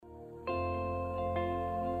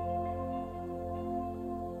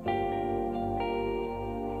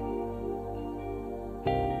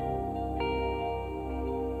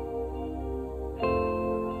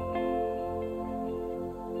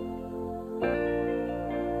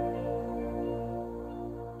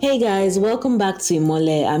Hey guys, welcome back to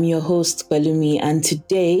Imole. I'm your host, Pelumi, and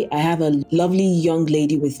today I have a lovely young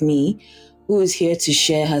lady with me who is here to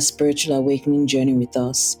share her spiritual awakening journey with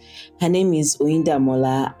us. Her name is Oyin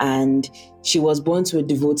Bernard, and she was born to a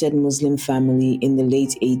devoted Muslim family in the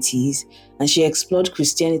late 80s, and she explored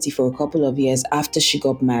Christianity for a couple of years after she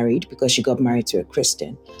got married because she got married to a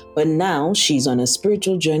Christian. But now she's on a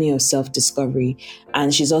spiritual journey of self-discovery,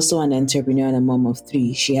 and she's also an entrepreneur and a mom of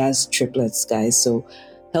three. She has triplets, guys, so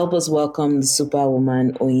help us welcome the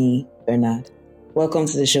superwoman, Oyin Bernard. Welcome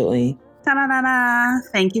to the show, Oyin. Ta-da-da-da.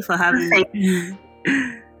 Thank you for having me.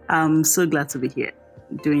 I'm so glad to be here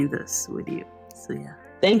doing this with you. So, yeah.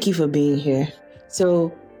 Thank you for being here.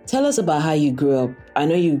 So, tell us about how you grew up. I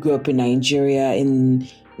know you grew up in Nigeria in the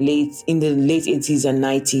late 80s and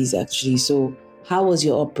 90s, actually. So, how was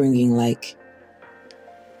your upbringing like?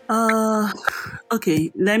 Okay.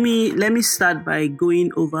 Let me start by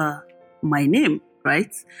going over my name.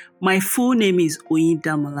 Right? My full name is Oyin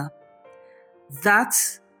Bernard. That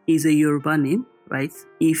is a Yoruba name, right?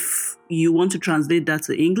 If you want to translate that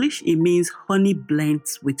to English, it means honey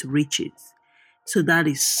blends with riches. So that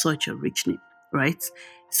is such a rich name, right?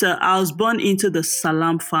 So I was born into the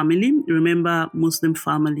Salam family. Remember, Muslim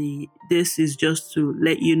family. This is just to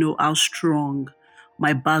let you know how strong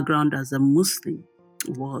my background as a Muslim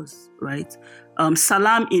was, right?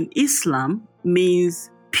 Salam in Islam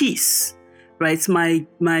means peace. Right, my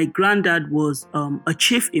granddad was a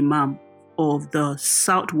chief imam of the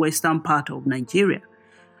southwestern part of Nigeria.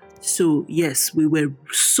 So yes, we were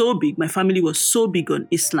so big. My family was so big on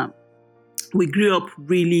Islam. We grew up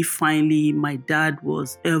really finely. My dad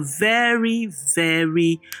was a very,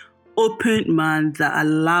 very open man that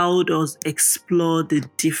allowed us explore the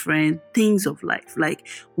different things of life. Like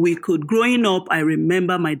growing up, I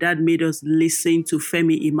remember my dad made us listen to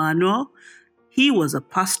Femi Emmanuel. He was a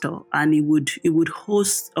pastor and he would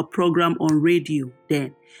host a program on radio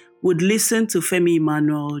then. Would listen to Femi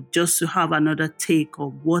Emmanuel just to have another take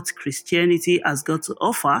of what Christianity has got to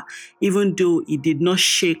offer, even though it did not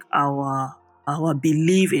shake our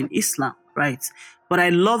belief in Islam, right? But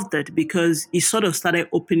I loved it because it sort of started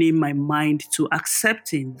opening my mind to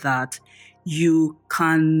accepting that you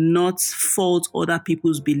cannot fault other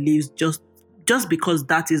people's beliefs just because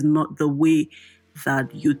that is not the way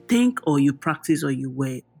that you think or you practice or you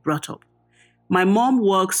were brought up. My mom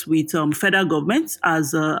works with federal government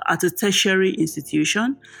at a tertiary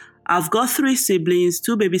institution. I've got 3 siblings,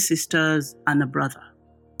 2 baby sisters, and a brother.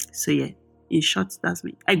 So yeah, in short, that's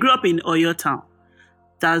me. I grew up in Oyo town.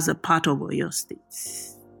 That's a part of Oyo State,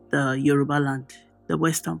 the Yoruba land, the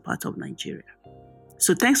western part of Nigeria.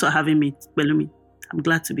 So thanks for having me, Pelumi. I'm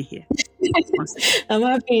glad to be here. I'm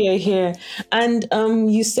happy you're here. And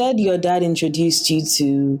you said your dad introduced you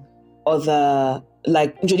to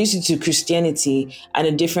Christianity and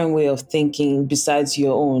a different way of thinking besides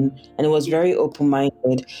your own, and it was very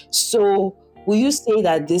open-minded. So will you say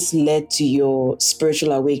that this led to your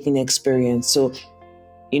spiritual awakening experience? So,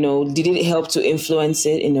 did it help to influence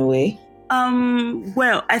it in a way?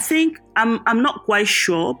 Well, I think I'm not quite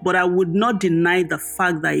sure, but I would not deny the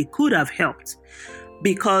fact that it could have helped.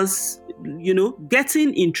 Because,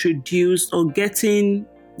 getting introduced or getting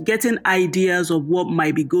ideas of what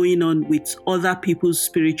might be going on with other people's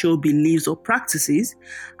spiritual beliefs or practices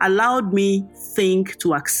allowed me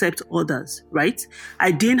to accept others, right? I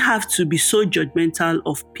didn't have to be so judgmental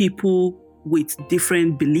of people with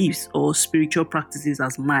different beliefs or spiritual practices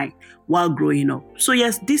as mine while growing up. So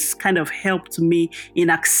yes, this kind of helped me in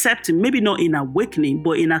accepting, maybe not in awakening,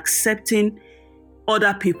 but in accepting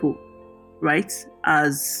other people, right?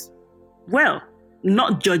 As well,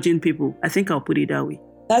 not judging people. I think I'll put it that way.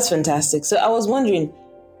 That's fantastic. So I was wondering,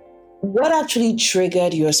 what actually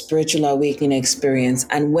triggered your spiritual awakening experience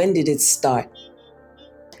and when did it start?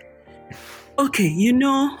 Okay,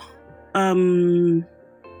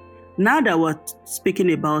 now that we're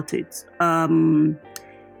speaking about it,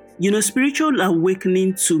 spiritual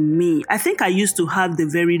awakening to me, I think I used to have the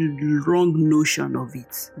very wrong notion of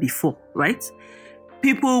it before, right?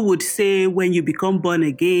 People would say when you become born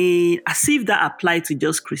again, as if that applied to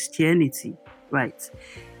just Christianity, right?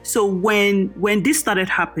 So when this started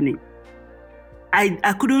happening,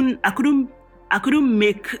 I couldn't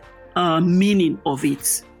make meaning of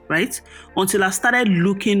it, right? Until I started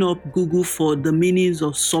looking up Google for the meanings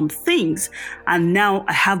of some things, and now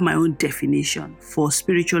I have my own definition for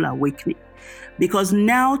spiritual awakening, because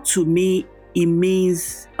now to me it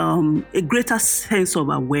means a greater sense of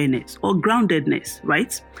awareness or groundedness,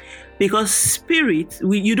 right? Because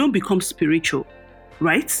you don't become spiritual,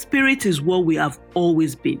 right? Spirit is what we have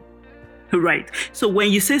always been. Right. So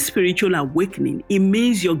when you say spiritual awakening, it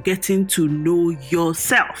means you're getting to know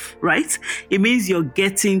yourself, right? It means you're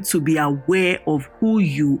getting to be aware of who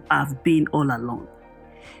you have been all along.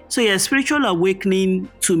 So yeah, spiritual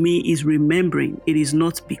awakening to me is remembering. It is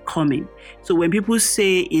not becoming. So when people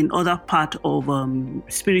say in other part of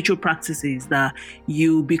spiritual practices that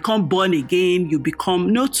you become born again, you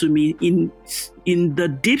become, no, to me, in the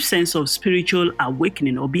deep sense of spiritual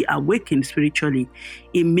awakening or be awakened spiritually,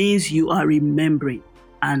 it means you are remembering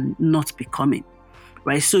and not becoming,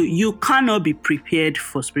 right? So you cannot be prepared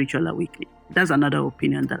for spiritual awakening. That's another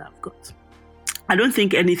opinion that I've got. I don't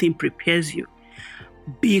think anything prepares you,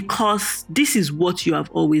 because this is what you have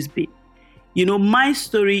always been. My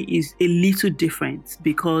story is a little different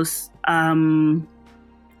because I'm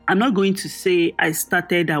not going to say I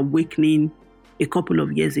started awakening a couple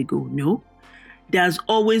of years ago. No, there's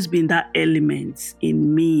always been that element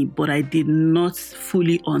in me, but I did not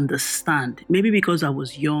fully understand. Maybe because I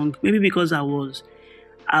was young, maybe because I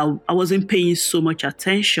wasn't paying so much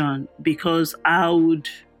attention, because I'll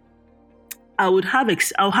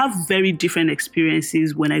have very different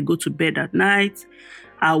experiences when I go to bed at night.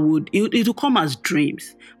 It will come as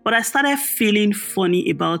dreams. But I started feeling funny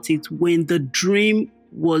about it when the dream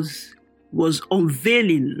was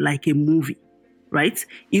unveiling like a movie, right?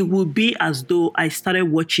 It would be as though I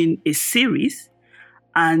started watching a series,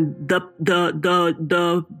 and the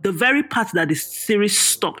very part that the series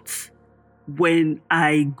stopped when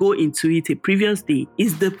I go into it a previous day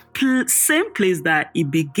is the same place that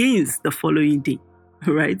it begins the following day,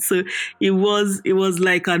 right? So it was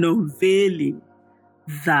like an unveiling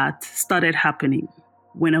that started happening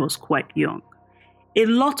when I was quite young. A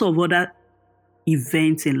lot of other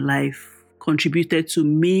events in life contributed to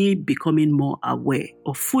me becoming more aware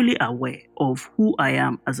or fully aware of who I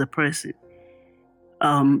am as a person,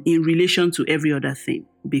 in relation to every other thing.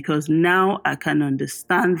 Because now I can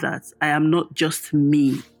understand that I am not just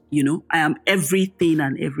me, I am everything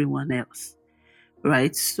and everyone else,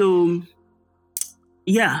 right? So,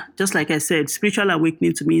 yeah, just like I said, spiritual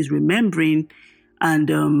awakening to me is remembering,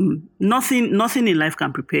 and nothing in life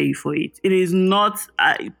can prepare you for it. It is not,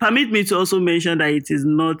 permit me to also mention that it is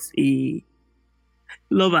not a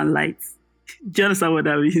love and light. Do you understand what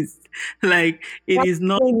that means? Like, it is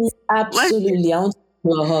not. Like, Absolutely. I want to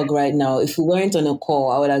give you a hug right now. If we weren't on a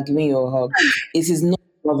call, I would have given you a hug. It is not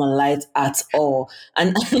love and light at all.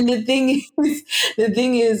 And, and the thing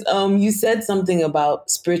is, you said something about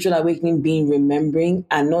spiritual awakening being remembering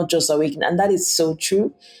and not just awakening. And that is so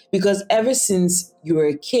true, because ever since you were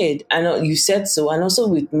a kid, I know you said so, and also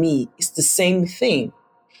with me, it's the same thing.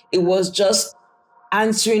 It was just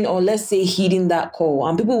answering, or let's say heeding that call.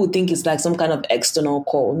 And people would think it's like some kind of external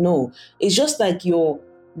call. No, it's just like your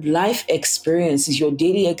life experiences, your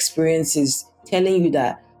daily experiences telling you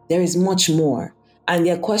that there is much more. And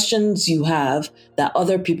there are questions you have that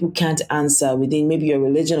other people can't answer within maybe your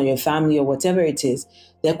religion or your family or whatever it is.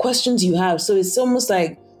 There are questions you have. So it's almost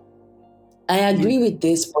like, I agree with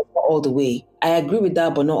this, but not all the way. I agree with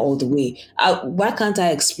that, but not all the way. Why can't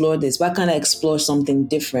I explore this? Why can't I explore something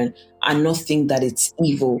different and not think that it's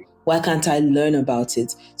evil? Why can't I learn about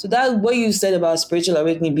it? So that what you said about spiritual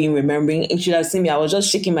awakening being remembering, you should have seen me. I was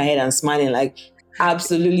just shaking my head and smiling, like,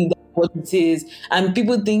 absolutely, that's what it is. And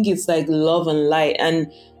people think it's like love and light.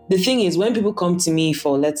 And the thing is, when people come to me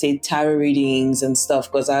for, let's say, tarot readings and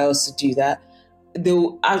stuff, because I also do that,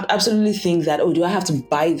 they'll absolutely think that, oh, do I have to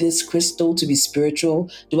buy this crystal to be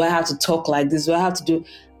spiritual? Do I have to talk like this? Do I have to do?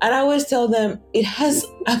 And I always tell them it has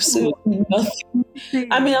absolutely nothing.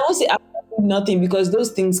 I mean, I won't say absolutely nothing, because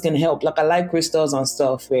those things can help. Like, I like crystals and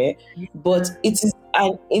stuff, right? But it is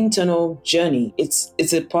an internal journey.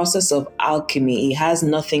 It's a process of alchemy. It has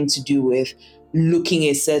nothing to do with looking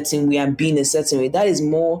a certain way and being a certain way. That is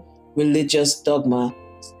more religious dogma.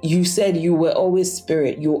 You said you were always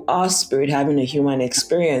spirit. You are spirit having a human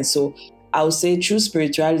experience. So I would say true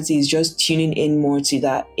spirituality is just tuning in more to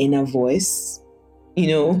that inner voice. You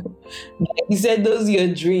know, like you said, those are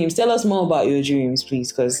your dreams. Tell us more about your dreams,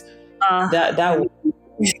 please, because that one,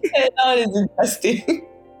 that one is interesting.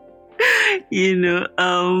 you know,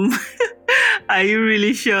 um, are you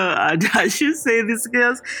really sure I should say this?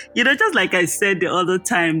 Because, just like I said the other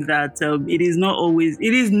time, that it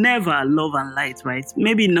is never love and light, right?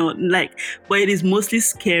 Maybe not like, but it is mostly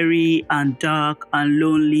scary and dark and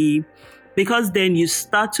lonely. Because then you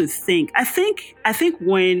start to think. I think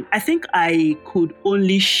I could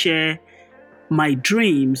only share my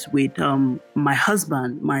dreams with my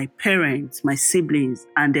husband, my parents, my siblings,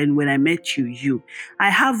 and then when I met you.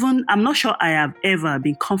 I'm not sure I have ever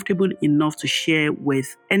been comfortable enough to share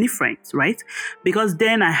with any friends, right? Because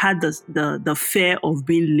then I had the fear of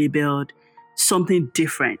being labeled something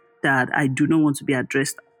different that I do not want to be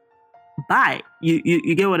addressed by.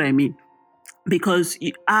 You get what I mean? Because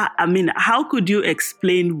I mean, how could you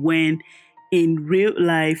explain when in real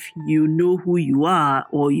life you know who you are,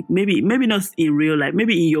 or maybe not in real life,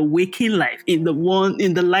 maybe in your waking life, in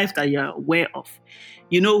the life that you're aware of,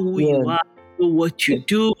 you know who Yeah. you are, you know what you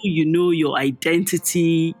do, you know your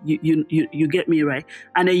identity, you get me right,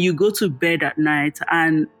 and then you go to bed at night,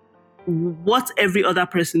 and what every other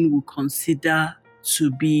person would consider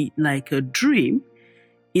to be like a dream,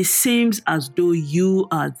 it seems as though you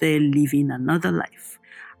are there living another life.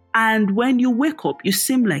 And when you wake up, you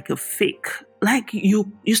seem like a fake. Like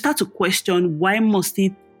you start to question, why must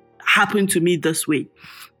it happen to me this way?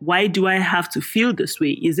 Why do I have to feel this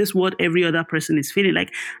way? Is this what every other person is feeling?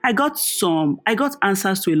 Like I got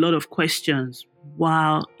answers to a lot of questions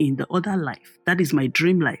while in the other life. That is my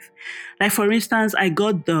dream life. Like for instance, I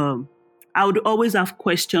would always have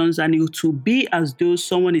questions, and it would be as though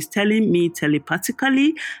someone is telling me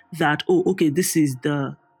telepathically that, oh, okay, this is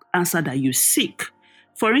the answer that you seek.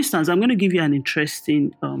 For instance, I'm going to give you an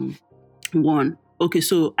interesting one. Okay,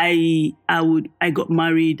 so I got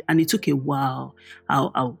married, and it took a while.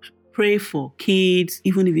 I'll pray for kids,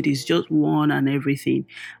 even if it is just one and everything.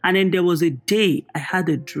 And then there was a day I had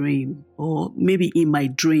a dream, or maybe in my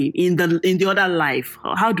dream, in the other life.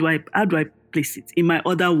 How do I place it? In my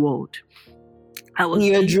other world, I In was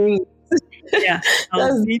your being dream. yeah, I was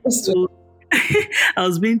That's being just told I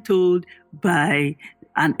was being told by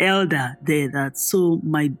an elder there that, so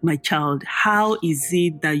my child, how is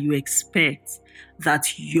it that you expect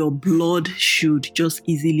that your blood should just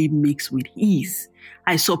easily mix with his?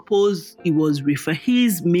 I suppose it was refer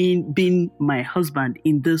his mean being my husband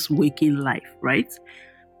in this waking life, right?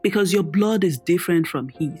 Because your blood is different from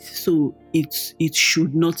his, so it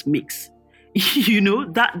should not mix.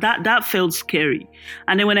 That felt scary.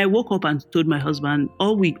 And then when I woke up and told my husband,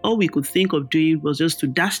 all we could think of doing was just to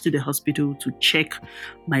dash to the hospital to check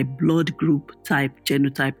my blood group, type,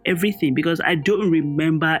 genotype, everything, because I don't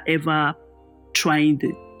remember ever trying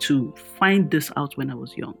to find this out when I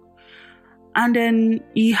was young. And then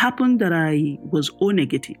it happened that I was O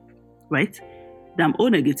negative, right? That I'm O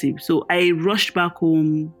negative. So I rushed back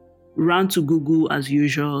home, ran to Google as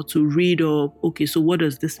usual to read up, okay, so what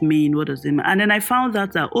does this mean? What does it mean? And then I found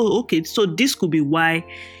out that, oh, okay, so this could be why.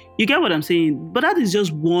 You get what I'm saying? But that is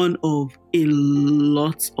just one of a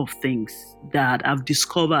lot of things that I've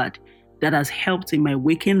discovered that has helped in my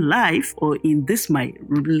waking life, or in this my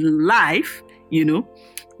life,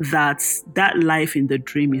 that life in the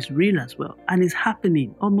dream is real as well, and is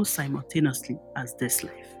happening almost simultaneously as this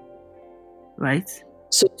life, right?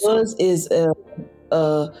 so yours is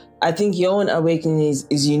I think your own awakening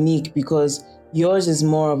is unique because yours is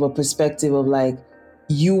more of a perspective of like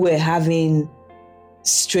you were having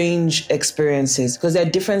strange experiences, because there are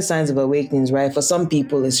different signs of awakenings, right? For some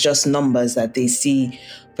people it's just numbers that they see.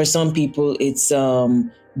 For some people it's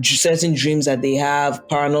certain dreams that they have,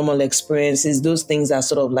 paranormal experiences, those things that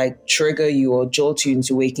sort of like trigger you or jolt you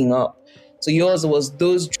into waking up. So yours was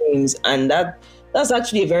those dreams, and that's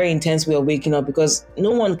actually a very intense way of waking up, because no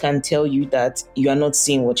one can tell you that you are not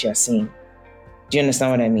seeing what you're seeing. Do you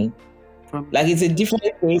understand what I mean? Like it's a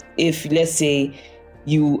different case if, let's say,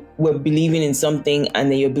 you were believing in something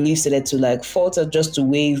and then your beliefs started to like falter just to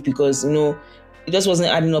wave because it just wasn't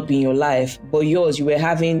adding up in your life. But yours, you were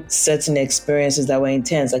having certain experiences that were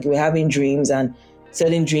intense. Like you were having dreams, and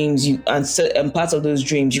certain dreams and parts of those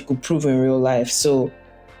dreams you could prove in real life. So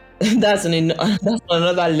that's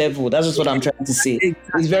another level. That's just what I'm trying to say.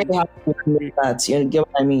 Exactly. It's very hard to make that. You get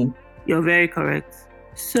what I mean? You're very correct.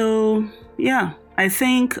 So yeah, I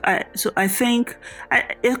think a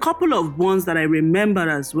couple of ones that I remember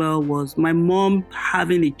as well was my mom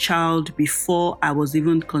having a child before I was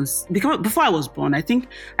even before I was born. I think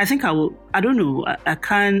I will. I don't know. I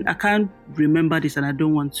can't remember this, and I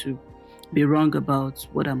don't want to be wrong about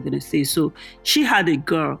what I'm going to say. So she had a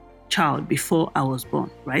girl child before I was born,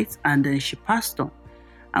 right? And then she passed on.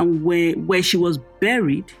 And where she was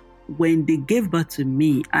buried, when they gave birth to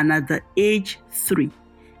me, and at the age 3,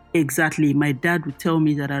 exactly, my dad would tell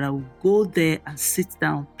me that I would go there and sit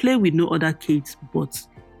down, play with no other kids, but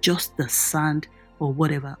just the sand or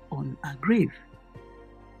whatever on her grave.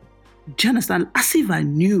 Do you understand? As if I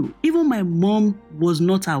knew. Even my mom was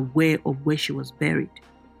not aware of where she was buried.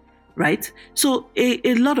 Right? So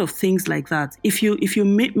a lot of things like that. If you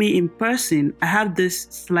meet me in person, I have this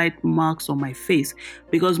slight marks on my face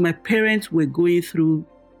because my parents were going through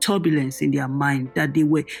turbulence in their mind, that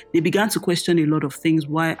they began to question a lot of things,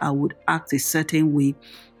 why I would act a certain way,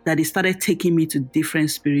 that they started taking me to different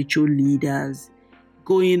spiritual leaders.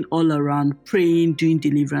 going all around praying, doing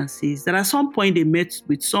deliverances, that at some point they met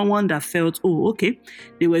with someone that felt, oh, okay,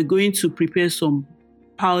 they were going to prepare some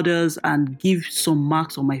powders and give some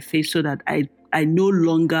marks on my face so that I no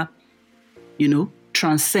longer,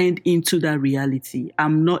 transcend into that reality.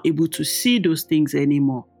 I'm not able to see those things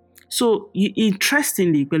anymore. So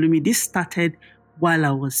interestingly, Pelumi, this started while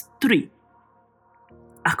I was 3,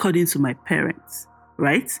 according to my parents,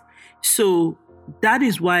 right? So that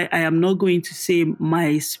is why I am not going to say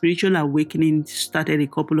my spiritual awakening started a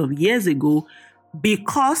couple of years ago,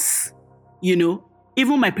 because,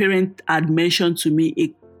 even my parents had mentioned to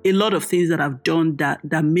me a lot of things that I've done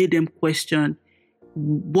that made them question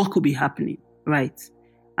what could be happening, right?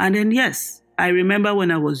 And then, yes, I remember when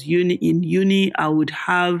I was in uni, I would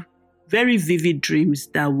have very vivid dreams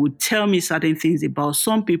that would tell me certain things about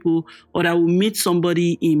some people, or I would meet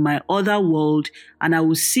somebody in my other world and I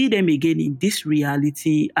would see them again in this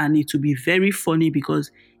reality. And it would be very funny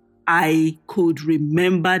because I could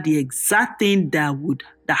remember the exact thing that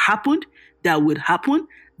happened,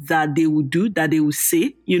 that they would do, that they would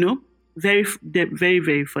say, very, very,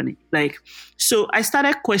 very funny. Like, so I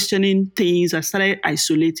started questioning things. I started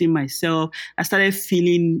isolating myself. I started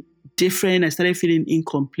feeling different. I started feeling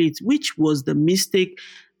incomplete, which was the mistake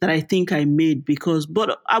that I think I made,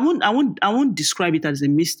 but I won't describe it as a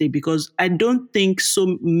mistake, because I don't think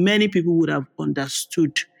so many people would have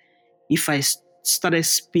understood if I started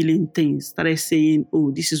spilling things, started saying,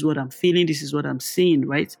 oh, this is what I'm feeling, this is what I'm seeing,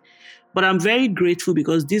 right? But I'm very grateful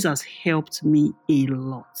because this has helped me a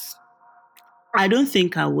lot. I don't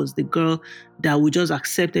think I was the girl that would just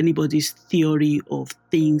accept anybody's theory of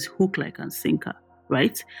things hook, line, and sinker,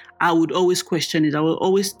 right? I would always question it. I would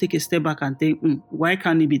always take a step back and think, why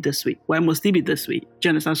can't it be this way? Why must it be this way? Do you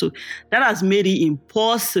understand? So that has made it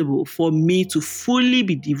impossible for me to fully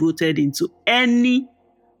be devoted into any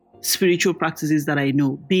spiritual practices that I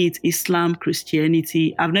know, be it Islam,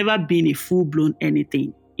 Christianity. I've never been a full-blown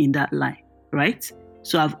anything in that line, right?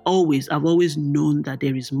 So I've always known that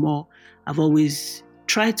there is more. I've always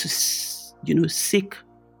tried to, seek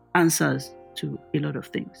answers to a lot of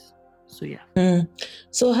things. So yeah.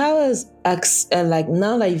 So how has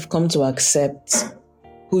now that you've come to accept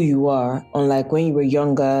who you are, unlike when you were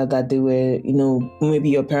younger, that they were, maybe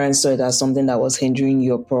your parents saw it as something that was hindering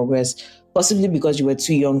your progress, possibly because you were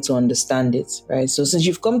too young to understand it, right? So since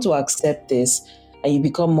you've come to accept this and you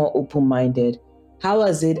become more open-minded, how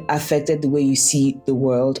has it affected the way you see the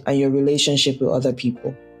world and your relationship with other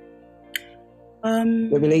people?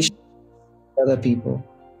 Your relationship with other people.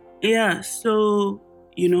 Yeah. So,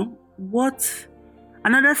 what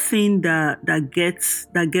another thing that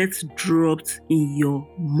gets dropped in your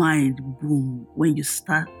mind, boom, when you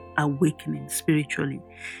start awakening spiritually,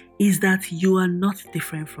 is that you are not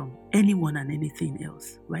different from anyone and anything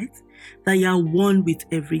else, right? That you are one with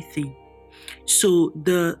everything. So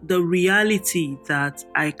the reality that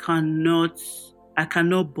I cannot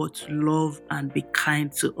but love and be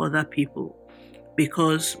kind to other people,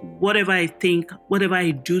 because whatever I think, whatever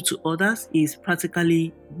I do to others is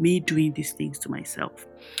practically me doing these things to myself.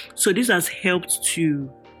 So this has helped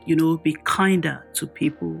to, be kinder to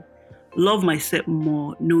people, love myself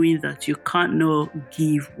more, knowing that you can't not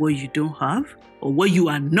give what you don't have or what you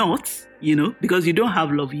are not, because you don't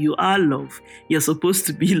have love, you are love. You're supposed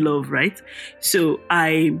to be love, right? So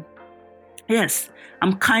I'm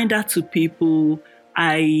kinder to people.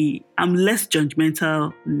 I am less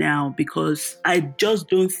judgmental now, because I just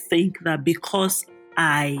don't think that because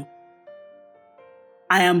I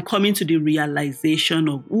am coming to the realization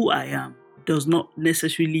of who I am does not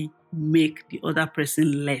necessarily make the other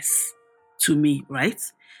person less to me, right?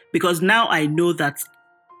 Because now I know that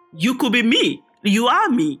you could be me. You are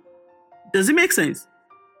me. Does it make sense?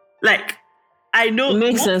 Like, I know. It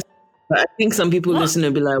makes sense. But I think some people listen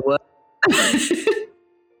and be like, what?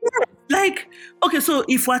 Like, okay, so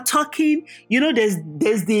if we're talking,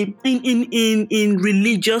 there's the in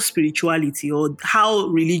religious spirituality, or how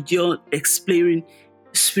religion explain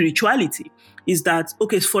spirituality, is that,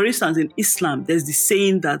 okay, for instance, in Islam, there's the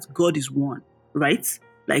saying that God is one, right?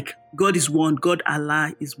 Like, God is one, God,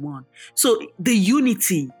 Allah is one. So the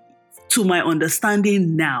unity, to my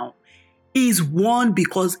understanding now, is one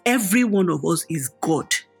because every one of us is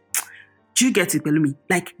God. Do you get it, Pelumi?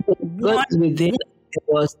 Like, God within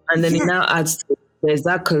us, and then it now adds to, there's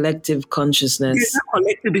that collective consciousness. There's that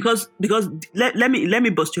collective, because let me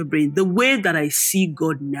bust your brain. The way that I see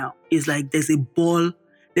God now is like there's a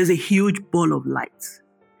huge ball of light,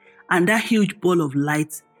 and that huge ball of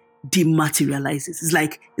light dematerializes. It's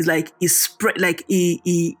like it spread, like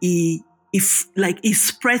it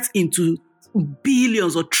spreads into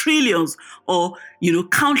billions or trillions or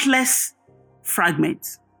countless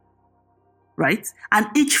fragments, right? And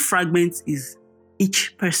each fragment is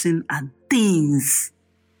each person and things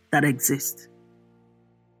that exist.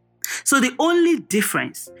 So the only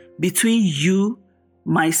difference between you,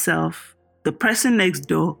 myself, the person next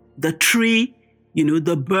door, the tree,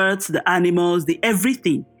 the birds, the animals, the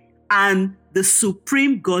everything, and the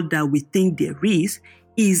supreme God that we think there is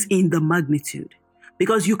in the magnitude.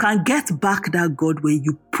 Because you can get back that God when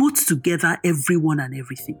you put together everyone and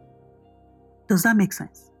everything. Does that make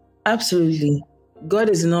sense? Absolutely. God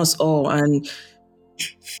is in us all. And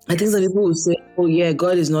I think some people will say, oh yeah,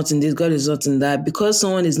 God is not in this, God is not in that. Because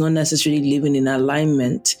someone is not necessarily living in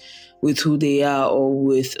alignment with who they are or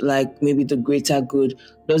with like maybe the greater good,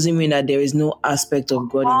 doesn't mean that there is no aspect of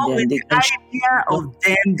God in Or them. with They the can idea of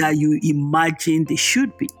them that you imagine they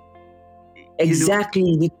should be.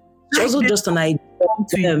 Exactly. It's also just an idea of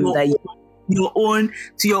them that your own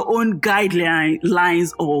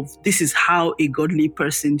guidelines of this is how a godly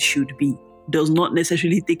person should be does not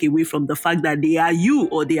necessarily take away from the fact that they are you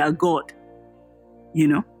or they are God.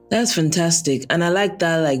 That's fantastic. And I like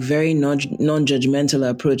that like very non-judgmental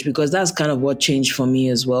approach, because that's kind of what changed for me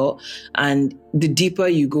as well. And the deeper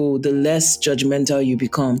you go, the less judgmental you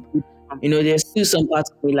become. There's still some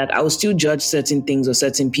parts of me, like I will still judge certain things or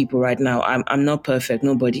certain people right now. I'm not perfect.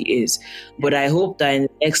 Nobody is. But I hope that in the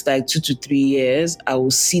next like 2 to 3 years, I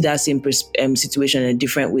will see that same situation in a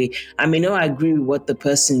different way. I may not agree with what the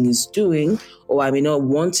person is doing, or I may not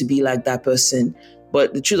want to be like that person.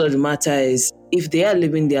 But the truth of the matter is, if they are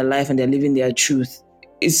living their life and they're living their truth,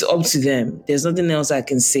 it's up to them. There's nothing else I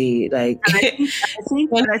can say. Like, I think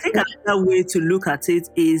another way to look at it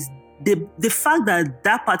is the fact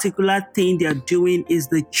that particular thing they're doing is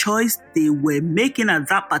the choice they were making at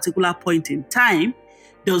that particular point in time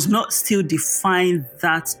does not still define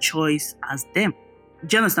that choice as them.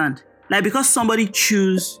 Do you understand? Like, because somebody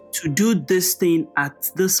choose to do this thing at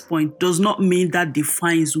this point does not mean that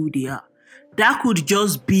defines who they are. That could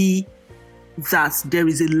just be that there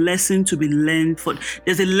is a lesson to be learned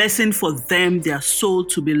there's a lesson for them, their soul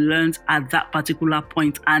to be learned at that particular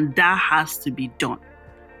point, and that has to be done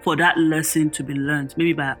for that lesson to be learned,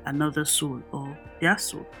 maybe by another soul or their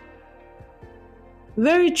soul.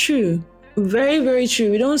 Very true. Very, very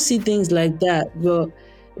true. We don't see things like that. But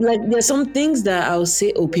like there's some things that I'll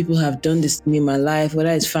say, oh, people have done this to me in my life, whether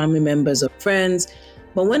it's family members or friends.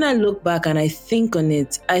 But when I look back and I think on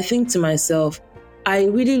it, I think to myself, I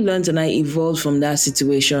really learned and I evolved from that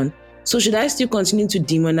situation. So should I still continue to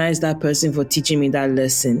demonize that person for teaching me that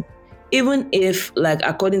lesson? Even if, like,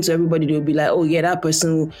 according to everybody, they'll be like, oh yeah, that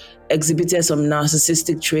person exhibited some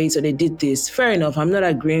narcissistic traits or they did this. Fair enough. I'm not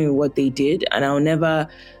agreeing with what they did, and I'll never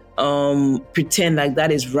pretend like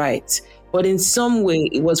that is right. But in some way,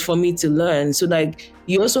 it was for me to learn. So like,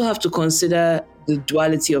 you also have to consider the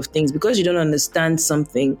duality of things. Because you don't understand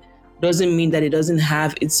something doesn't mean that it doesn't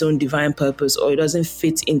have its own divine purpose or it doesn't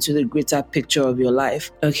fit into the greater picture of your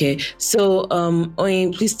life. Okay, so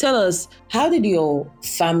Oyin, please tell us, how did your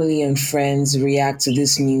family and friends react to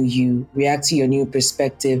this new you, react to your new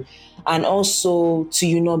perspective, and also to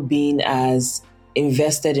you not being as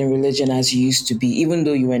invested in religion as you used to be, even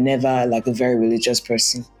though you were never like a very religious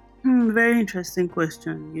person? Very interesting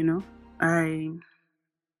question,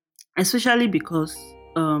 especially because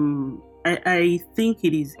I think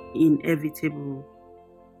it is inevitable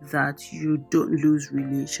that you don't lose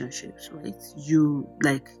relationships, right?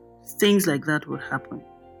 Things like that would happen.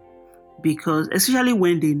 Because especially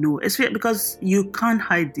when they know, especially because you can't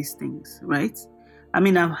hide these things, right? I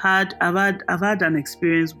mean, I've had an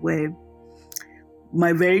experience where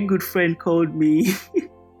my very good friend called me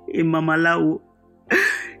a Mamalawo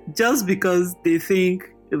just because they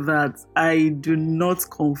think that I do not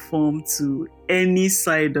conform to any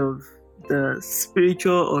side of the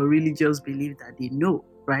spiritual or religious belief that they know,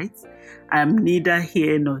 right? I'm neither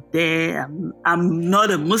here nor there. I'm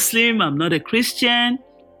not a Muslim. I'm not a Christian.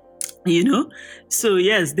 So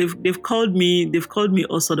yes, they've called me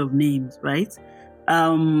all sort of names, right?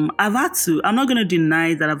 I'm not going to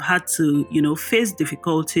deny that I've had to face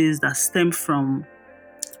difficulties that stem from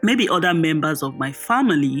maybe other members of my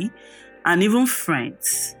family and even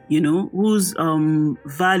friends, whose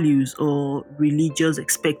values or religious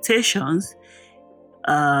expectations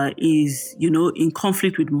is in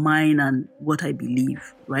conflict with mine and what I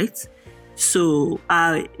believe, right? So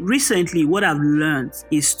recently what I've learned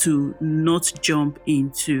is to not jump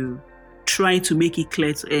into trying to make it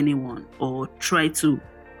clear to anyone or try to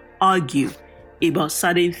argue about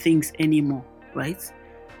certain things anymore, right?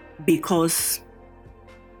 Because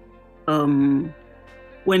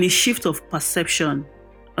when a shift of perception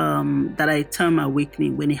that I term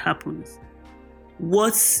awakening, when it happens,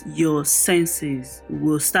 what your senses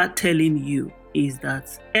will start telling you is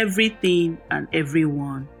that everything and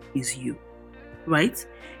everyone is you, right?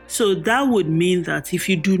 So that would mean that if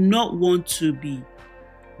you do not want to be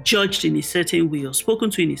judged in a certain way or spoken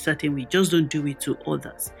to in a certain way, just don't do it to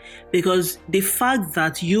others. Because the fact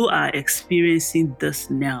that you are experiencing this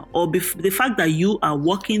now, or the fact that you are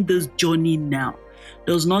walking this journey now,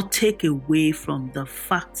 does not take away from the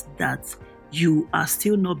fact that you are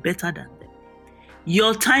still not better than them.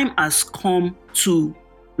 Your time has come to,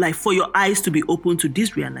 like, for your eyes to be open to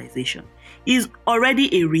this realization is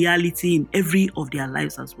already a reality in every of their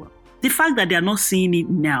lives as well. The fact that they are not seeing it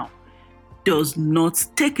now does not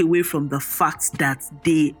take away from the fact that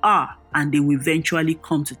they are, and they will eventually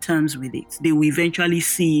come to terms with it. They will eventually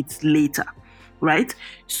see it later, right?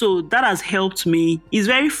 So that has helped me. It's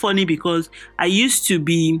very funny because I used to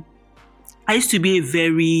be a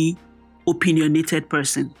very opinionated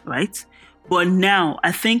person, right? But now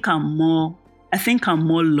I think I'm more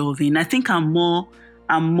loving. I think I'm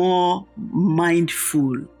more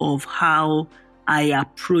mindful of how I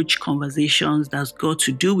approach conversations that's got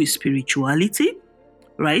to do with spirituality,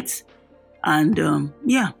 right? And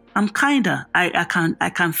I'm kinder.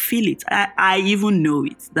 I can feel it. I even know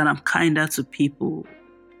it that I'm kinder to people.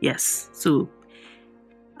 Yes. So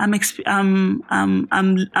I'm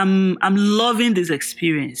loving this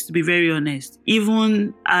experience, to be very honest.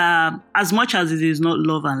 Even as much as it is not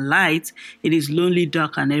love and light, it is lonely,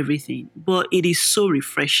 dark, and everything. But it is so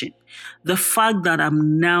refreshing. The fact that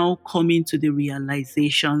I'm now coming to the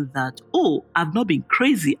realization that, oh, I've not been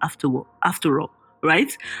crazy after all,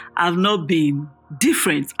 right? I've not been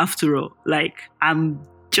different after all. Like, I'm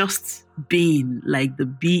just being, like the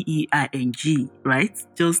being, right?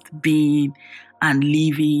 Just being and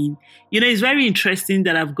living. It's very interesting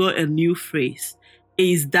that I've got a new phrase,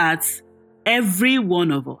 is that every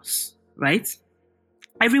one of us, right?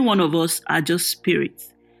 Every one of us are just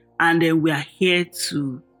spirits. And then we are here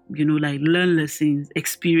to, like, learn lessons,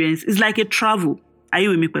 experience. It's like a travel. Are you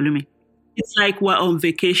with me, Pelumi? It's like we're on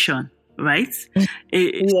vacation, right? Yeah.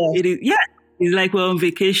 It is, yeah. It's like we're on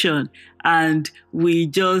vacation and we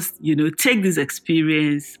just, take this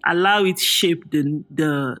experience, allow it shape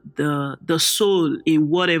the soul in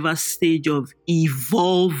whatever stage of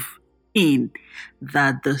evolve in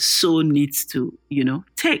that the soul needs to,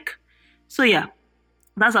 take. So yeah,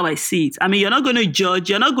 that's how I see it. I mean, you're not going to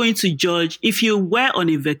judge. You're not going to judge if you were on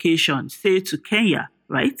a vacation, say to Kenya,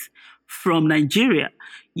 right? From Nigeria.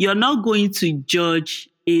 You're not going to judge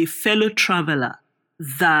a fellow traveler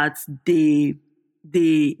that they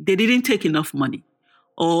didn't take enough money.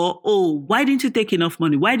 Or, oh, why didn't you take enough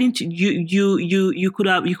money? Why didn't you could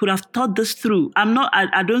have thought this through.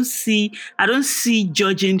 I don't see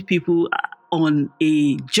judging people on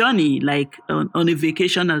a journey, like on a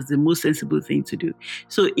vacation, as the most sensible thing to do.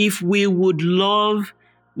 So if we would love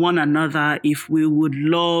one another, if we would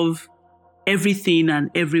love everything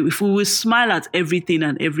if we will smile at everything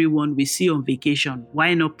and everyone we see on vacation,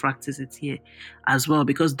 why not practice it here as well?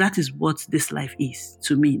 Because that is what this life is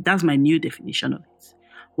to me. That's my new definition of it.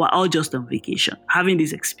 We're all just on vacation, having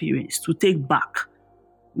this experience to take back,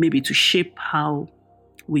 maybe to shape how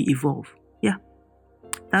we evolve. Yeah,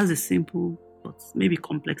 that's a simple but maybe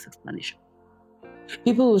complex explanation.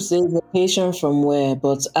 People will say vacation from where,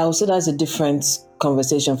 but I'll say that's a different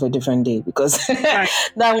conversation for a different day, because Right.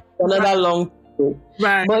 that was another long day.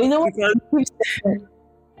 Right. But you know what? Because,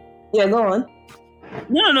 Yeah, go on.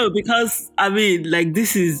 no, because I mean, like,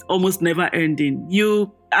 this is almost never ending.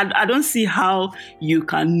 I don't see how you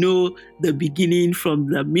can know the beginning from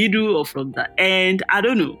the middle or from the end. I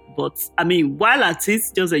don't know. But I mean, while at it,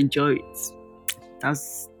 just enjoy it.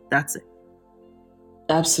 That's it.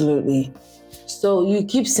 Absolutely. So you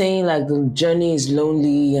keep saying like the journey is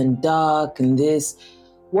lonely and dark and this.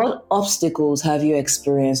 What obstacles have you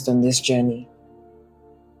experienced on this journey?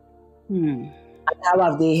 And how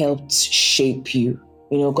have they helped shape you?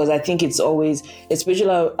 Because I think it's always, a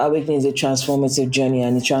spiritual awakening is a transformative journey,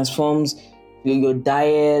 and it transforms your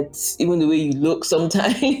diet, even the way you look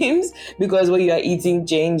sometimes, because what you are eating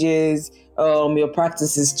changes, your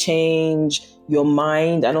practices change, your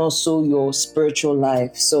mind, and also your spiritual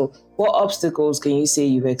life. So what obstacles can you say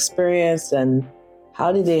you've experienced, and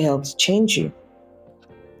how did they help to change you?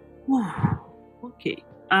 Okay.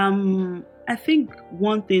 I think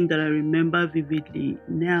one thing that I remember vividly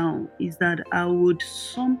now is that I would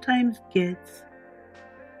sometimes get,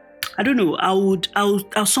 I don't know,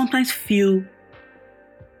 I'll sometimes feel,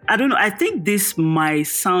 I don't know, I think this might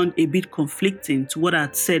sound a bit conflicting to what I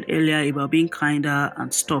had said earlier about being kinder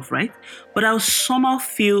and stuff, right? But I'll somehow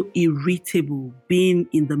feel irritable being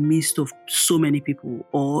in the midst of so many people,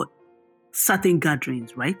 or certain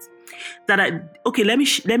gatherings, right? That I okay, let me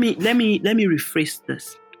rephrase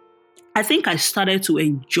this. I think I started to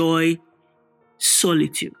enjoy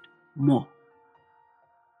solitude more.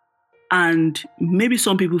 And maybe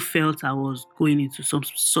some people felt I was going into some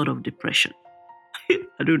sort of depression.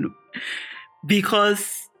 I don't know.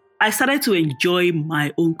 Because I started to enjoy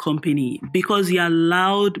my own company because he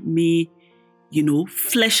allowed me,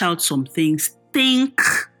 flesh out some things, think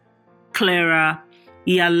clearer.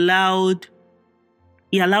 He allowed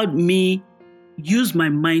me use my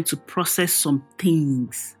mind to process some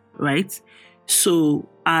things, right? So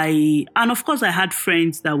and of course I had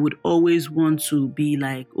friends that would always want to be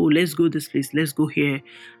like, oh, let's go this place, let's go here.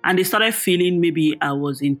 And they started feeling maybe I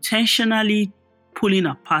was intentionally pulling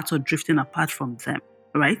apart or drifting apart from them,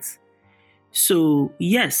 right? So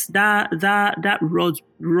yes, that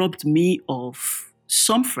robbed me of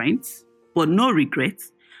some friends, but no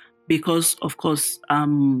regrets because of course I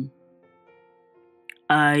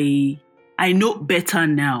know better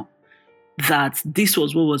now that this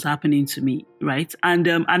was what was happening to me, right? And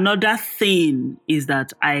another thing is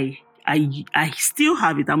that I still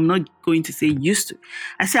have it. I'm not going to say used to.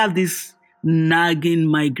 I still have this nagging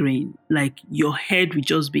migraine, like your head will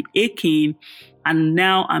just be aching. And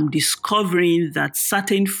now I'm discovering that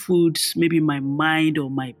certain foods, maybe my mind or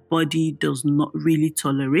my body does not really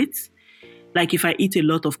tolerate. Like if I eat a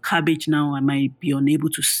lot of cabbage now, I might be unable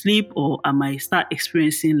to sleep or I might start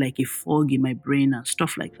experiencing like a fog in my brain and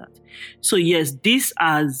stuff like that. So yes, this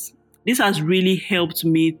has really helped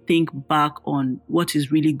me think back on what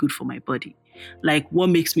is really good for my body. Like what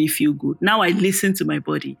makes me feel good. Now I listen to my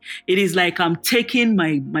body. It is like I'm taking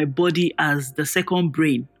my body as the second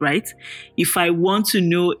brain, right? If I want to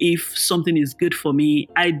know if something is good for me,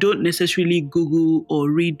 I don't necessarily Google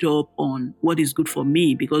or read up on what is good for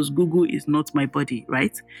me because Google is not my body,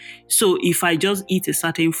 right? So if I just eat a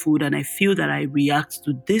certain food and I feel that I react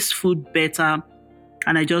to this food better,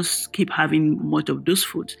 and I just keep having much of those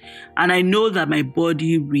foods. And I know that my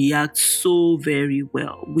body reacts so very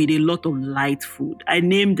well with a lot of light food. I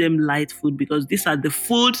name them light food because these are the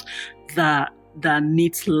foods that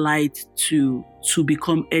needs light to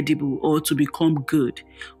become edible or to become good,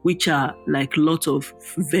 which are like lots of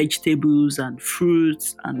vegetables and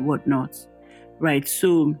fruits and whatnot. Right.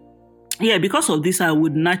 So yeah, because of this, I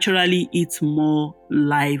would naturally eat more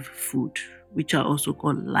live food, which are also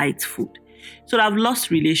called light food. So I've lost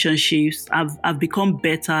relationships. I've become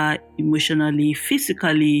better emotionally,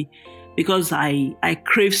 physically, because I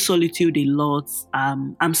crave solitude a lot.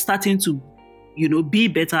 I'm starting to, be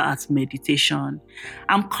better at meditation.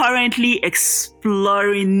 I'm currently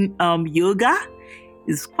exploring yoga.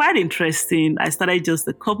 It's quite interesting. I started just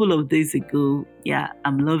a couple of days ago. Yeah,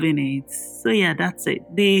 I'm loving it. So yeah, that's it.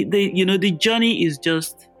 The journey is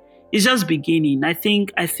just it's just beginning. I can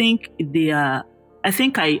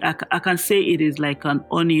say it is like an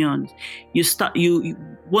onion. You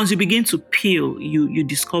once you begin to peel, you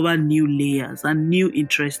discover new layers and new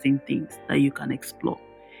interesting things that you can explore.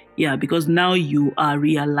 Yeah, because now you are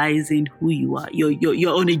realizing who you are.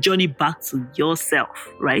 You're on a journey back to yourself,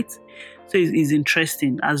 right? So it's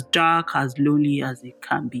interesting, as dark, as lonely as it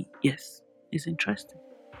can be. Yes, it's interesting.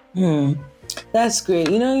 Hmm. That's great.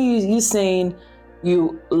 You saying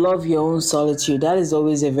you love your own solitude. That is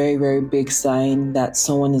always a very, very big sign that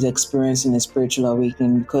someone is experiencing a spiritual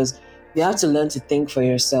awakening because you have to learn to think for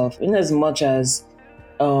yourself. In as much as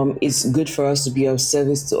it's good for us to be of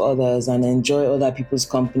service to others and enjoy other people's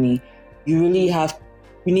company, you need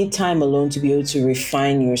time alone to be able to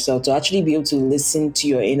refine yourself, to actually be able to listen to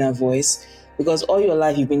your inner voice. Because all your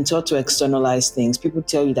life you've been taught to externalize things. People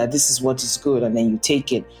tell you that this is what is good, and then you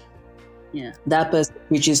take it. Yeah. That person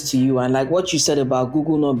reaches to you. And like what you said about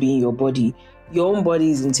Google not being your body, your own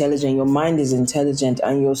body is intelligent, your mind is intelligent,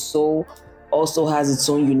 and your soul also has its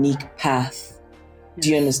own unique path.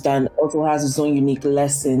 Do you understand? Also has its own unique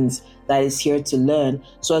lessons that is here to learn.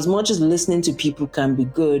 So as much as listening to people can be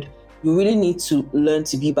good, you really need to learn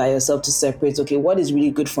to be by yourself to separate, okay, what is really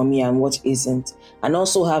good for me and what isn't. And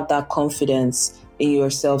also have that confidence in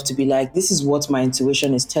yourself to be like, this is what my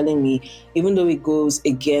intuition is telling me, even though it goes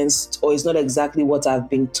against or it's not exactly what I've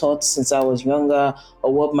been taught since I was younger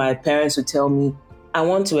or what my parents would tell me. I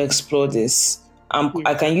want to explore this.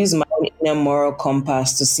 I can use my inner moral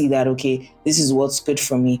compass to see that, okay, this is what's good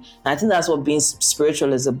for me. And I think that's what being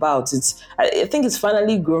spiritual is about. I think it's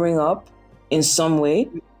finally growing up in some way.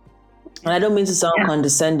 And I don't mean to sound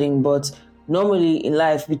condescending, but normally in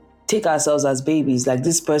life, we take ourselves as babies. Like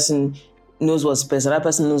this person knows what's best, and that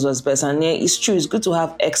person knows what's best. And yeah, it's true, it's good to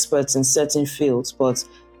have experts in certain fields, but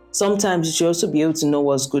sometimes you should also be able to know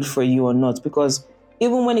what's good for you or not. Because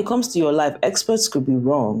even when it comes to your life, experts could be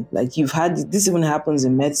wrong. Like you've had this even happens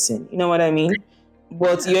in medicine. You know what I mean?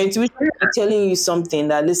 But your intuition is telling you something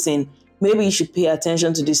that listen, maybe you should pay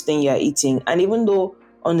attention to this thing you're eating. And even though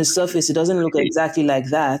on the surface it doesn't look exactly like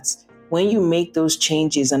that, when you make those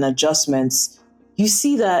changes and adjustments, you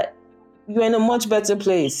see that you're in a much better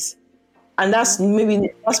place. And that's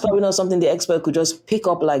probably not something the expert could just pick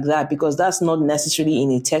up like that because that's not necessarily in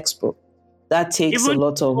a textbook. That takes a Even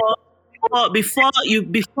lot of before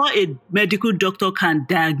a medical doctor can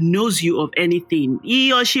diagnose you of anything,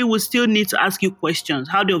 he or she will still need to ask you questions.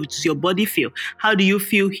 How does your body feel? How do you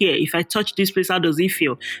feel here? If I touch this place, how does it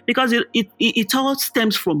feel? Because it all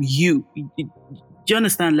stems from you. Do you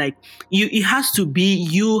understand? Like it has to be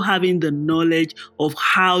you having the knowledge of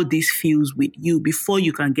how this feels with you before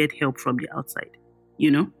you can get help from the outside.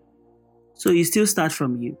 You know? So you still start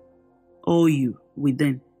from you. All you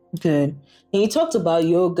within. good. And you talked about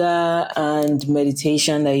yoga and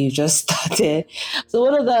meditation that you just started. So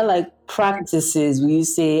what other like practices will you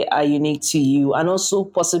say are unique to you and also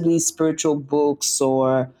possibly spiritual books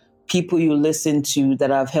or people you listen to that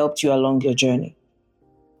have helped you along your journey?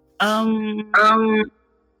 Um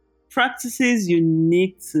Practices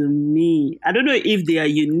unique to me. I don't know if they are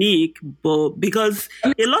unique, but because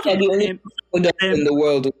a lot They're of the only them, product in them the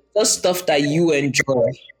world. Just stuff that you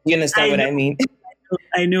enjoy. You understand I what know, I mean?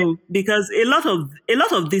 I know, because a lot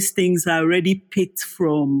of these things are already picked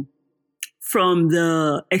from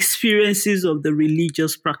the experiences of the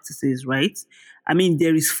religious practices, right? I mean,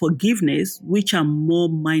 there is forgiveness, which I'm more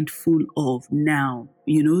mindful of now,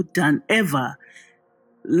 than ever.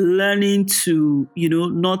 Learning to,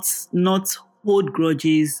 not hold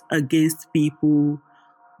grudges against people,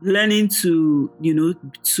 learning to,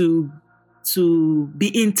 to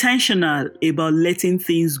be intentional about letting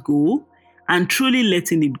things go and truly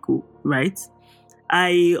letting it go, right?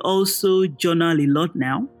 I also journal a lot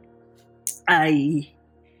now. I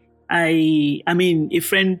I mean, a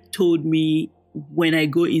friend told me when I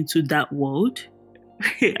go into that world,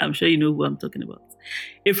 I'm sure you know who I'm talking about.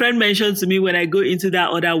 A friend mentioned to me when I go into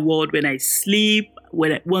that other world, when I sleep,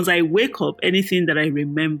 once I wake up, anything that I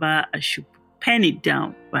remember, I should pen it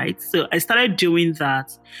down, right? So I started doing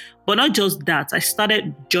that, but not just that. I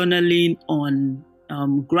started journaling on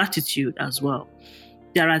gratitude as well.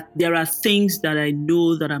 There are things that I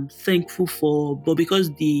know that I'm thankful for, but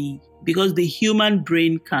because the human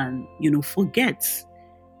brain can forget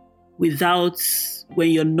without,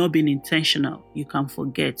 when you're not being intentional, you can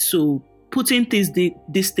forget. So putting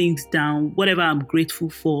these things down, whatever I'm grateful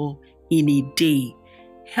for in a day,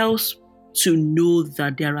 helps to know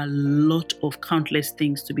that there are a lot of countless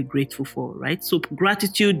things to be grateful for, right? So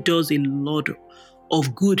gratitude does a lot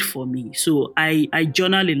of good for me. So I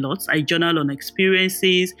journal a lot. I journal on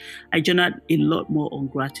experiences. I journal a lot more on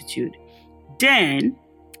gratitude. Then,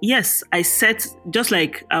 yes, I set, just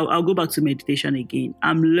like I'll go back to meditation again.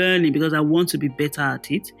 I'm learning because I want to be better at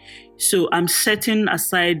it. So I'm setting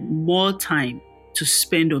aside more time to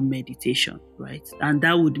spend on meditation, right? And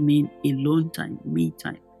that would mean alone time, me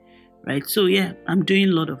time, right? So yeah, I'm doing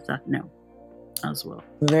a lot of that now as well.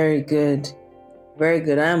 Very good. Very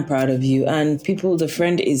good. I am proud of you. And people, the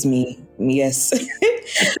friend is me. Yes.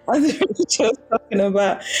 That's what we just talking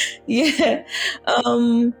about. Yeah.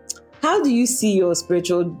 Um, how do you see your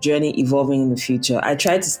spiritual journey evolving in the future? I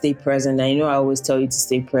try to stay present. I know I always tell you to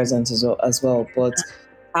stay present as well, but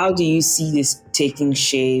how do you see this taking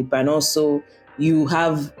shape? And also, you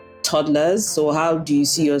have toddlers, so how do you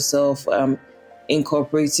see yourself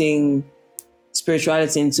incorporating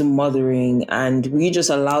spirituality into mothering, and we just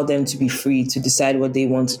allow them to be free to decide what they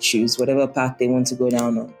want to choose, whatever path they want to go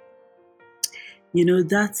down on?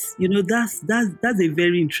 That's a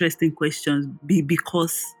very interesting question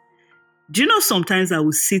because do you know sometimes I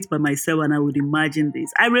would sit by myself and I would imagine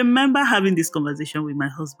this. I remember having this conversation with my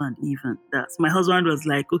husband, even that my husband was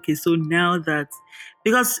like, okay, so now that,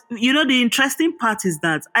 because the interesting part is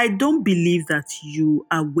that I don't believe that you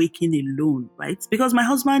are waking alone, right? Because my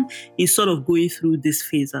husband is sort of going through this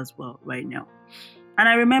phase as well right now. And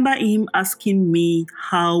I remember him asking me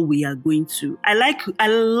how we are going to. I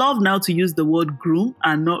love now to use the word groom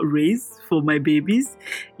and not raise for my babies.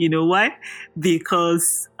 You know why?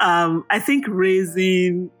 Because I think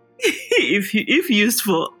raising, if used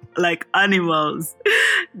for like animals,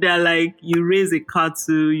 they're like you raise a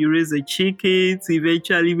cattle, you raise a chicken to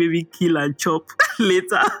eventually maybe kill and chop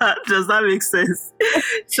later. Does that make sense?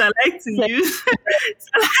 So I like to use.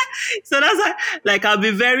 So that's why, like, I'll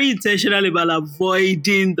be very intentional about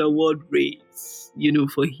avoiding the word race,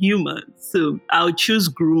 for humans. So I'll choose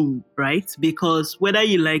groom, right? Because whether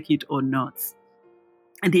you like it or not,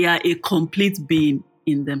 they are a complete being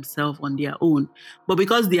in themselves on their own. But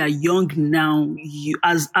because they are young now,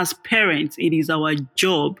 as parents, it is our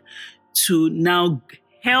job to now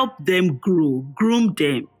help them grow, groom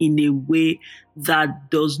them in a way that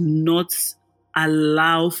does not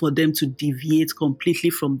allow for them to deviate completely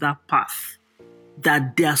from that path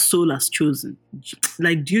that their soul has chosen.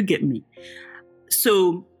 Like, do you get me?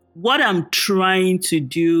 So what I'm trying to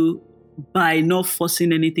do by not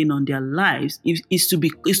forcing anything on their lives is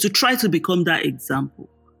to try to become that example,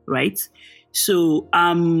 right? So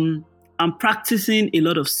I'm practicing a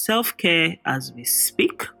lot of self-care as we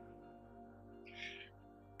speak.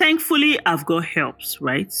 Thankfully, I've got helps,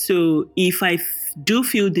 right? So if I do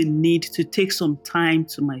feel the need to take some time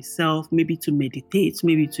to myself, maybe to meditate,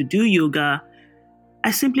 maybe to do yoga, I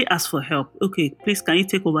simply ask for help. Okay, please, can you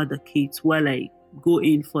take over the kids while I go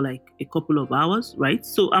in for like a couple of hours, right?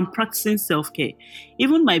 So I'm practicing self-care.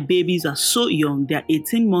 Even my babies are so young, they're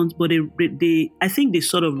 18 months, but they I think they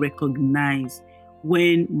sort of recognize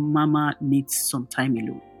when mama needs some time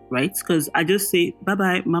alone, right? Because I just say,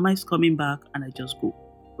 bye-bye, mama is coming back, and I just go,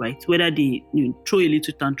 right? Whether they throw a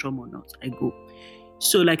little tantrum or not, I go.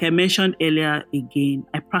 So like I mentioned earlier, again,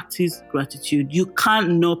 I practice gratitude. You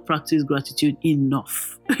can't not practice gratitude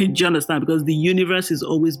enough. Do you understand? Because the universe is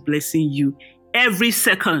always blessing you every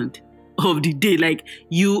second of the day. Like,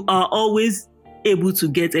 you are always able to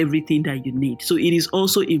get everything that you need. So it is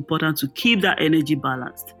also important to keep that energy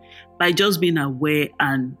balanced by just being aware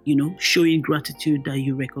and, showing gratitude that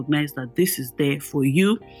you recognize that this is there for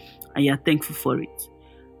you and you're thankful for it.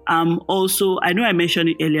 Also, I know I mentioned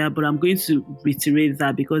it earlier, but I'm going to reiterate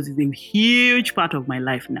that because it's a huge part of my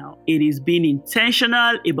life now. It is being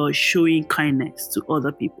intentional about showing kindness to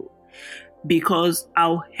other people. Because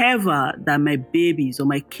however that my babies or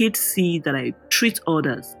my kids see that I treat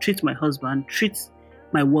others, treat my husband, treat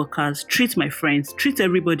my workers, treat my friends, treat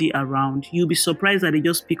everybody around, you'll be surprised that they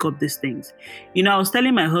just pick up these things. I was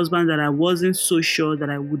telling my husband that I wasn't so sure that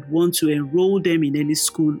I would want to enroll them in any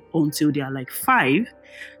school until they are like 5,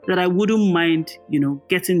 that I wouldn't mind,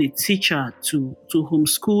 getting a teacher to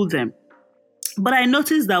homeschool them. But I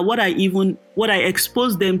noticed that what I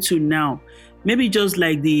expose them to now, maybe just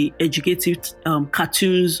like the educative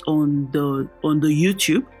cartoons on the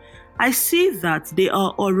YouTube, I see that they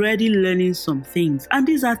are already learning some things. And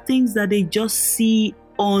these are things that they just see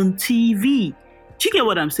on TV. Do you get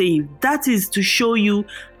what I'm saying? That is to show you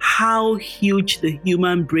how huge the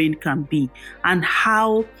human brain can be and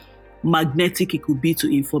how magnetic it could be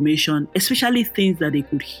to information, especially things that they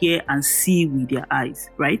could hear and see with their eyes,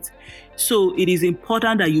 right? So it is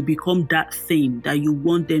important that you become that thing that you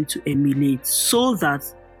want them to emulate so that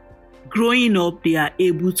growing up, they are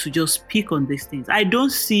able to just pick on these things. I don't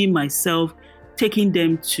see myself taking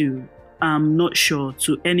them to, I'm not sure,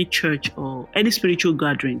 to any church or any spiritual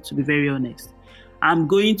gathering, to be very honest. I'm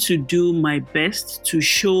going to do my best to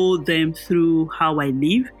show them through how I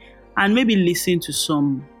live and maybe listen to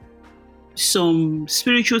some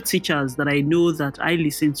spiritual teachers that I know that I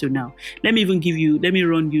listen to now. Let me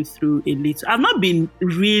run you through a little. I've not been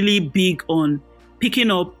really big on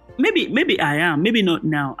picking up, maybe I am, maybe not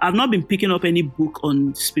now. I've not been picking up any book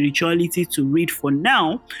on spirituality to read for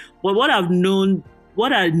now, but what I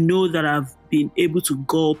know that I've been able to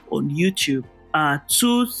go up on YouTube are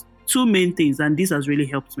two main things, and this has really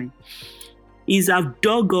helped me, is I've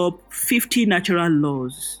dug up 50 natural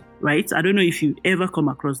laws, right? I don't know if you ever come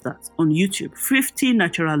across that on YouTube. 50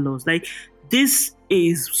 natural laws. Like, this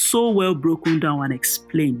is so well broken down and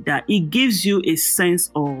explained that it gives you a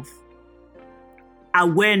sense of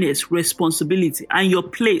awareness, responsibility, and your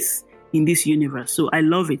place in this universe. So I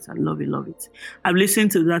love it. I love it, love it. I've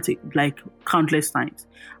listened to that like countless times.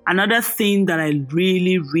 Another thing that I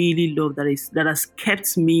really, really love that has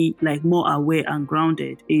kept me like more aware and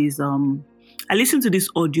grounded is I listened to this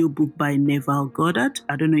audiobook by Neville Goddard.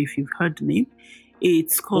 I don't know if you've heard the name.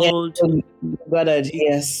 It's called Goddard,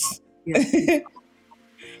 yes.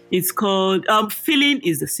 It's called Feeling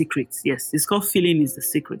is the Secret. Yes, it's called Feeling is the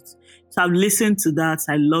Secret. So I've listened to that.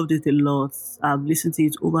 I loved it a lot. I've listened to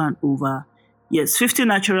it over and over. Yes, 50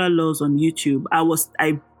 Natural Laws on YouTube.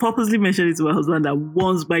 I purposely mentioned it to my husband that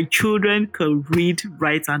once my children can read,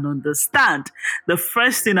 write, and understand, the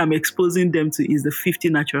first thing I'm exposing them to is the 50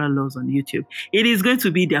 Natural Laws on YouTube. It is going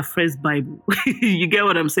to be their first Bible. You get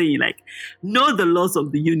what I'm saying? Like, know the laws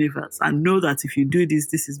of the universe and know that if you do this,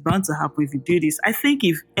 this is bound to happen. If you do this, I think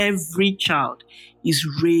if every child is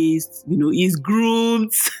raised, is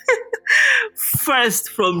groomed first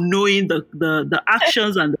from knowing the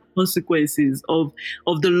actions and the consequences of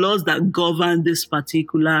the laws that govern this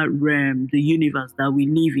particular realm, the universe that we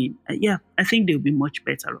live in, I think they'll be much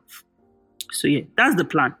better off. So yeah, that's the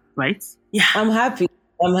plan. right? Yeah. I'm happy.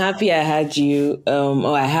 I'm happy I had you,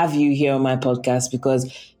 or I have you here on my podcast because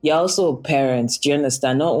you're also parents. Do you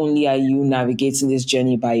understand? Not only are you navigating this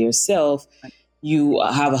journey by yourself, you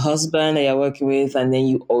have a husband that you're working with, and then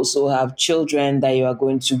you also have children that you are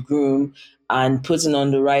going to groom and putting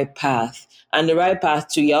on the right path. And the right path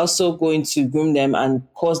too, you're also going to groom them and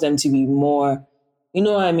cause them to be more,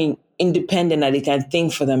 what I mean, independent, that they can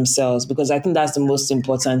think for themselves. Because I think that's the most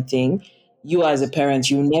important thing. You as a parent,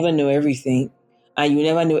 you never know everything, and you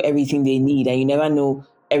never know everything they need, and you never know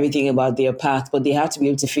everything about their path, but they have to be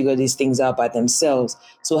able to figure these things out by themselves.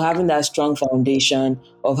 So having that strong foundation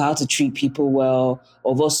of how to treat people well,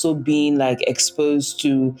 of also being like exposed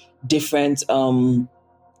to different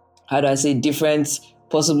how do I say, different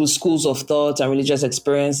possible schools of thought and religious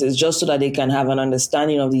experiences, just so that they can have an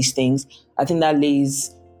understanding of these things. I think that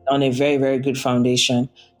lays on a very, very good foundation.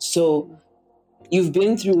 So you've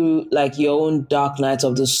been through like your own dark night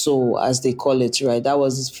of the soul, as they call it, right? That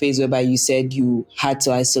was this phase whereby you said you had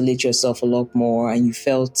to isolate yourself a lot more and you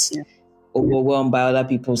felt Yeah. overwhelmed by other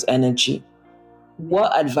people's energy. Yeah.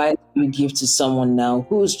 What advice do you give to someone now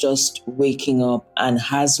who's just waking up and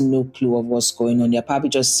has no clue of what's going on? They're probably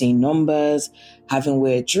just seeing numbers, having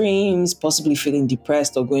weird dreams, possibly feeling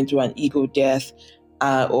depressed or going through an ego death,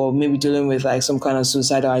 or maybe dealing with like some kind of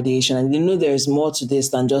suicidal ideation. And they know there's more to this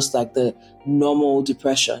than just like the normal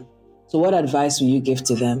depression. So, what advice will you give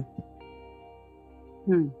to them?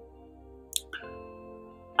 Hmm.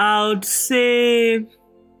 I would say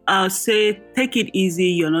take it easy.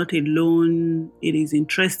 You're not alone. It is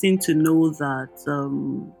interesting to know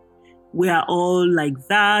that we are all like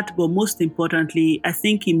that. But most importantly, I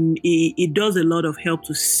think it does a lot of help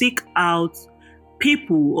to seek out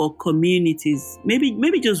people or communities,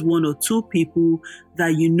 maybe just one or two people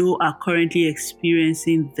that you know are currently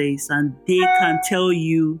experiencing this, and they can tell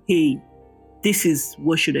you, hey, this is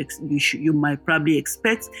what you might probably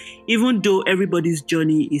expect, even though everybody's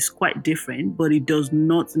journey is quite different, but it does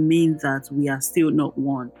not mean that we are still not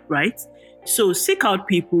one, right? So seek out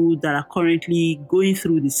people that are currently going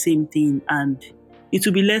through the same thing, and it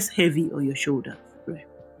will be less heavy on your shoulders, right?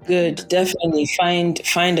 Good, definitely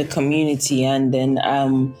find a community, and then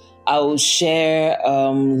I'll share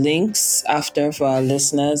links after for our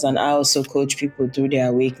listeners, and I also coach people through their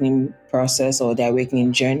awakening process or their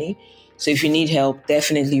awakening journey. So if you need help,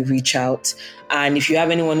 definitely reach out, and if you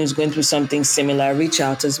have anyone who's going through something similar, reach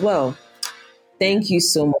out as well. Yeah. Thank you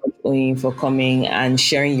so much, Oyin, for coming and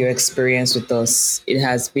sharing your experience with us. It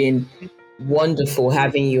has been wonderful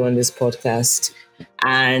having you on this podcast.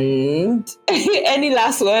 And any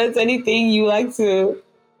last words, anything you like to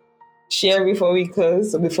share before we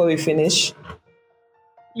close or before we finish?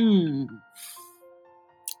 Hmm.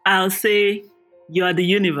 I'll say you are the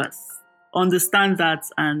universe. Understand that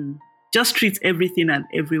and just treat everything and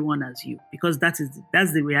everyone as you, because that's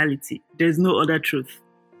the reality. There's no other truth.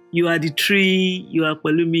 You are the tree, you are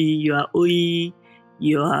Pelumi, you are Oyi,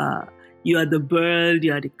 you are you are the bird,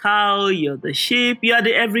 you are the cow, you're the sheep, you are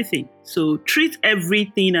the everything. So treat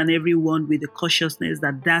everything and everyone with the cautiousness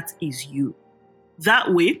that that is you.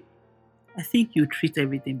 That way, I think you treat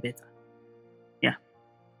everything better. Yeah,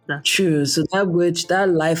 that's it. True. So that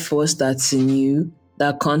life force that's in you,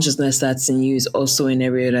 that consciousness that's in you is also in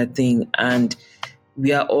every other thing. And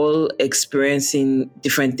we are all experiencing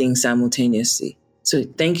different things simultaneously. So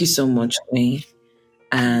thank you so much, Wayne. Thank you.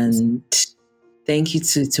 And thank you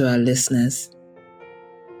to our listeners.